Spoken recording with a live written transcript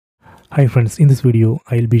Hi friends, in this video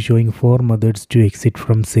I'll be showing 4 methods to exit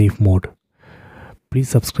from safe mode. Please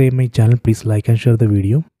subscribe my channel, please like and share the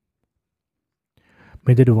video.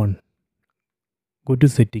 Method 1. Go to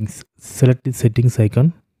settings, select the settings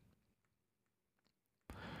icon,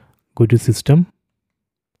 go to system,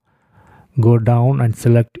 go down and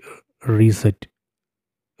select restart.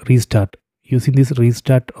 Using this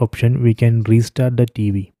restart option we can restart the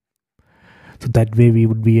TV. So that way we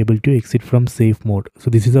would be able to exit from safe mode.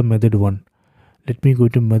 So this is a method 1. Let me go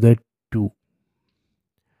to method 2.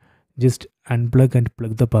 Just unplug and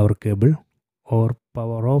plug the power cable or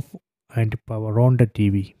power off and power on the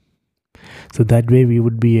TV. So that way we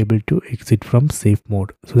would be able to exit from safe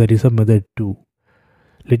mode. So that is a method 2.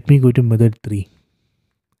 Let me go to method 3.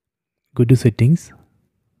 Go to settings,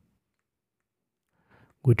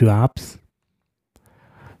 go to apps,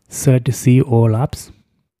 select see all apps.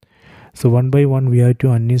 So one by one we have to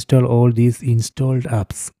uninstall all these installed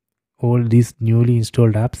apps. All these newly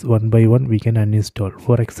installed apps, one by one we can uninstall.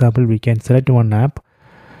 For example, we can select one app,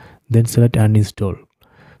 then select uninstall.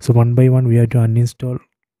 So one by one we have to uninstall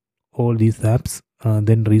all these apps,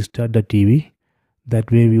 then restart the TV.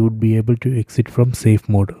 That way we would be able to exit from safe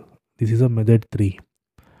mode. This is a method 3.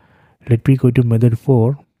 Let me go to method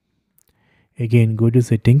 4. Again go to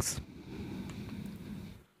settings,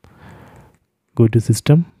 go to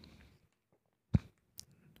system,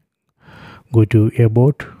 go to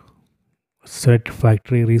about, select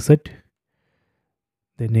factory reset,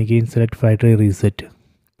 then again select factory reset.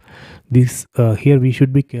 This here we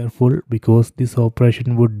should be careful because this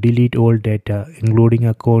operation would delete all data including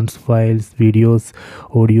accounts, files, videos,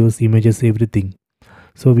 audios, images, everything.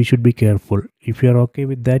 So we should be careful. If you are okay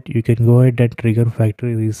with that, you can go ahead and trigger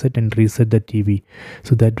factory reset and reset the TV.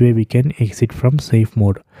 So that way we can exit from safe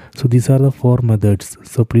mode. So these are the 4 methods.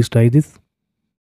 So please try this.